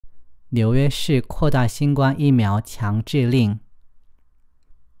纽约市扩大新冠疫苗强制令。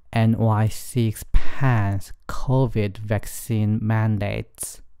NYC expands COVID vaccine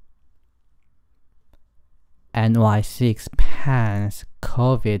mandates. NYC expands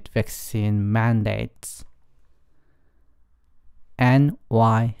COVID vaccine mandates.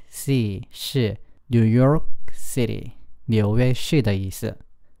 NYC 是 New York City 纽约市的意思。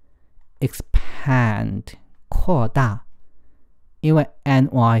Expand 扩大，因为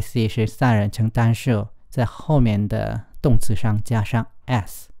NYC 是三人称单数，在后面的动词上加上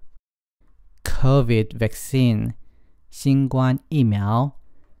s。 COVID vaccine 新冠疫苗，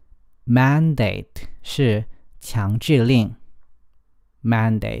 mandate 是强制令。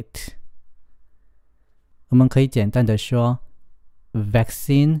 mandate 我们可以简单的说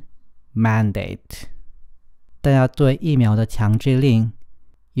vaccine mandate。 大家对疫苗的强制令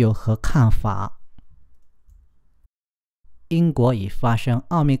有何看法？英国已发生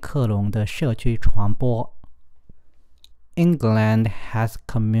奥密克戎的社区传播。 England has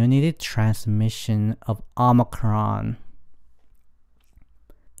community transmission of Omicron.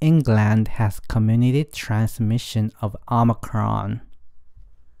 England has community transmission of Omicron.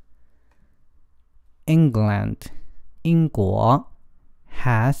 England 英国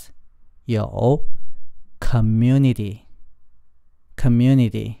has 有 community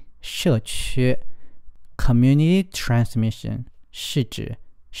社区。 Community transmission 是指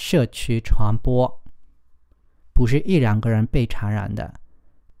社区传播，不是一两个人被传染的，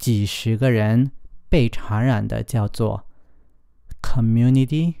几十个人被传染的叫做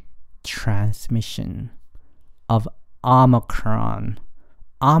community transmission of Omicron.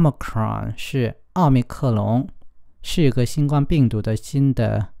 Omicron 是奥密克戎，是一个新冠病毒的新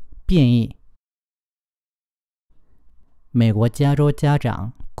的变异。美国加州家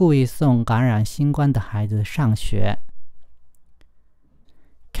长故意送感染新冠的孩子上学。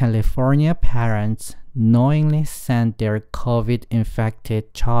 California parents knowingly sent their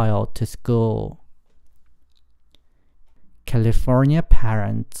COVID-infected child to school. California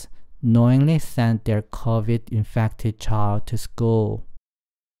parents knowingly sent their COVID-infected child to school.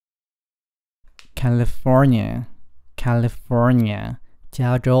 California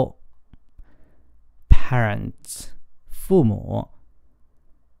加州。 Parents 父母。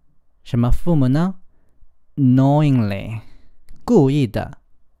什么父母呢？ knowingly 故意的。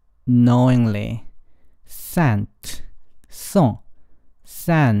 knowingly sent 送。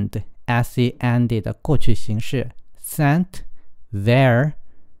 send S-E-N-D 的过去形式 sent their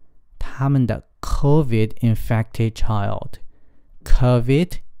他们的 COVID infected child.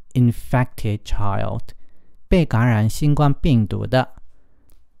 COVID infected child 被感染新冠病毒的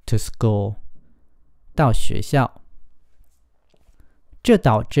to school 到学校。这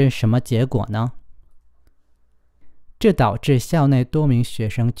导致什么结果呢？这导致校内多名学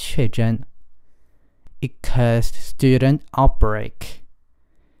生确诊。 It caused student outbreak.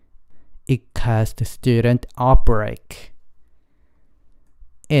 It caused student outbreak.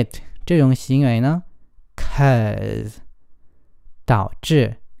 It 这种行为呢 cause 导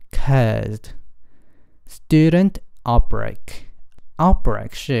致 caused student outbreak.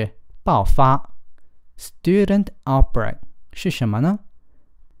 Outbreak 是爆发。 Student outbreak 是什么呢？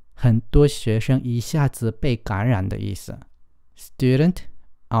很多学生一下子被感染的意思。 Student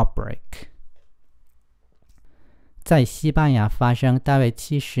outbreak。 在西班牙发生大约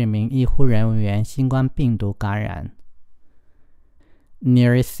70名医护人员新冠病毒感染。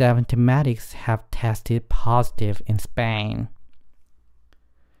 Nearly 70 medics have tested positive in Spain.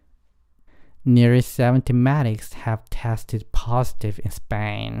 Nearly 70 medics have tested positive in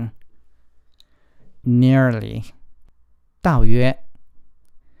Spain. Nearly 大约。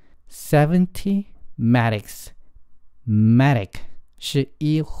 70 medics medic 是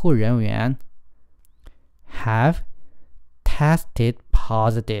医护人员。 have tested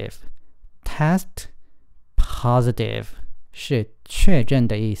positive test positive 是确诊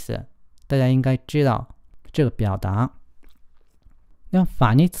的意思，大家应该知道这个表达。那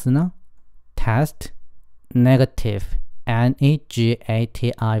反义词呢？ test negative negative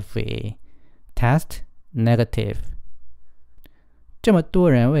test negative。 这么多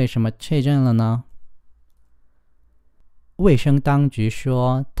人为什么确诊了呢？卫生当局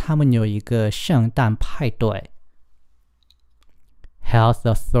说他们有一个圣诞派对。 Health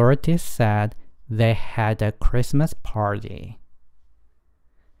authorities said they had a Christmas party.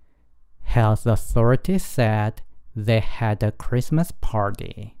 Health authorities said they had a Christmas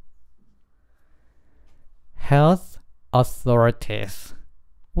party. Health authorities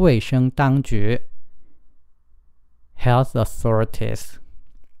卫生当局。 Health authorities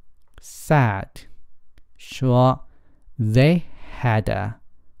said 说 they had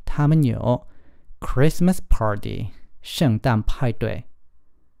他们有 Christmas party 圣诞派对。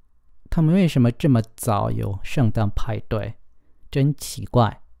他们为什么这么早有圣诞派对？真奇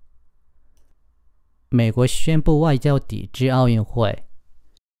怪。美国宣布外交抵制奥运会。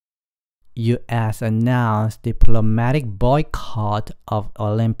U.S. announced diplomatic boycott of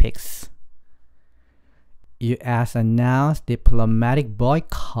Olympics. U.S. announced diplomatic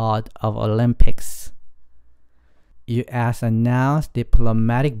boycott of Olympics. U.S. announced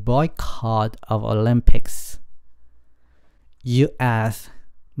diplomatic boycott of Olympics. U.S.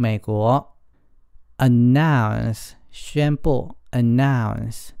 美国 announce 宣布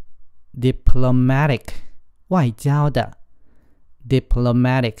announce diplomatic 外交的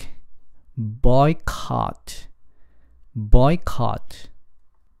diplomatic boycott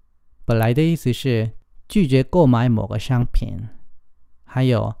本来的意思是拒绝购买某个商品，还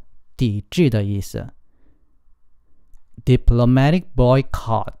有抵制的意思。Diplomatic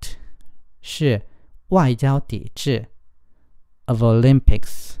boycott 是外交抵制 of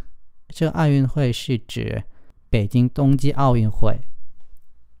Olympics， 这个奥运会是指北京冬季奥运会。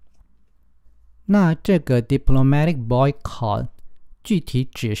那这个 diplomatic boycott 具体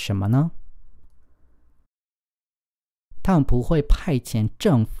指什么呢？他们不会派遣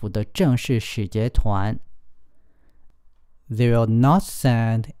政府的正式使节团。They will not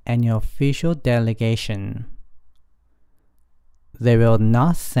send any official delegation. They will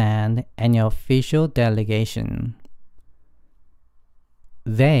not send any official delegation.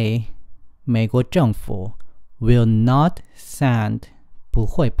 They, 美国政府 will not send 不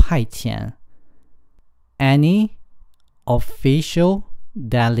会派遣 any official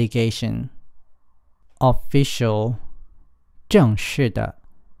delegation. Official 正式的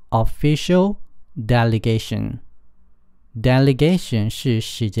official delegation. Delegation 是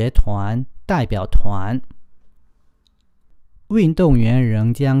使节团、代表团。运动员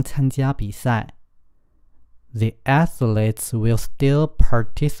仍将参加比赛。The athletes will still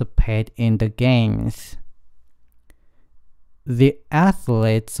participate in the games. The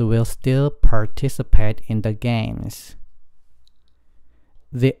athletes will still participate in the games.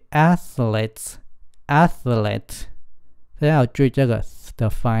 The athletes, athlete 大家要注意这个的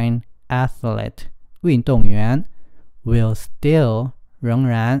发音 athlete 运动员 will still 仍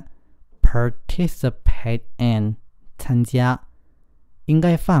然 participate in 参加应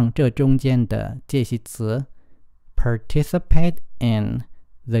该放这中间的介系词 participate in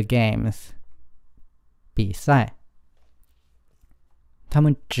the games 比赛他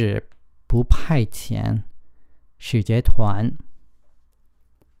们只不派遣使节团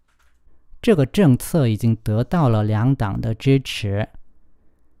这个政策已经得到了两党的支持。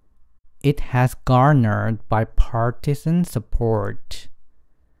It has garnered bipartisan support.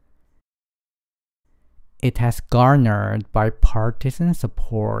 It has garnered bipartisan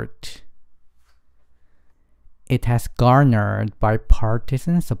support. It has garnered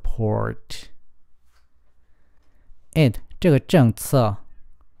bipartisan support. It 这个政策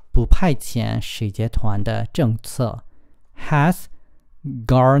不派遣使节团的政策 has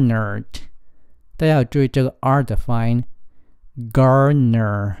garnered大家要注意这个 R 的发音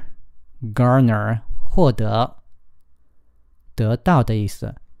garner 获得得到的意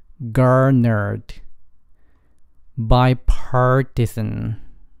思 garnered bipartisan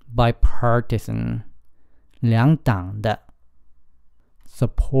两党的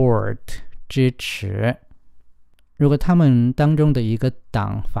support 支持如果他们当中的一个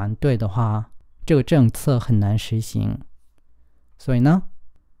党反对的话这个政策很难实行所以呢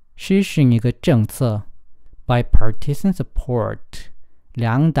实行一个政策 bipartisan support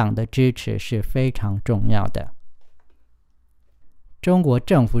两党的支持是非常重要的中国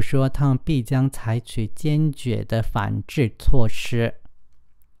政府说他们必将采取坚决的反制措施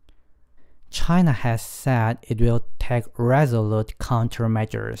China has said it will take resolute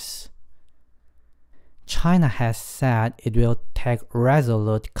countermeasures. China has said it will take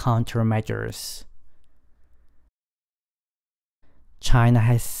resolute countermeasures. China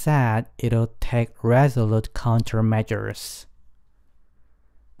has said it will take resolute countermeasures.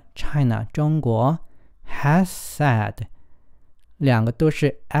 China 中国 has said 两个都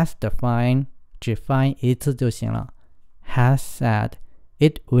是 s 的发音只发音一次就行了 has said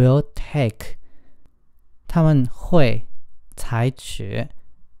it will take 他们会采取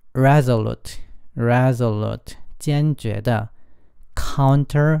resolute 坚决的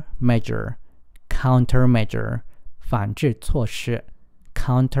countermeasure 反制措施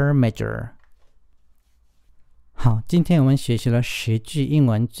countermeasure 好，今天我们学习了10句英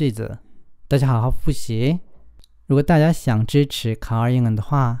文句子大家好好复习如果大家想支持卡尔英文的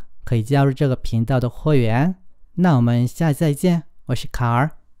话可以加入这个频道的会员那我们下期再见我是卡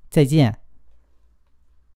尔再见。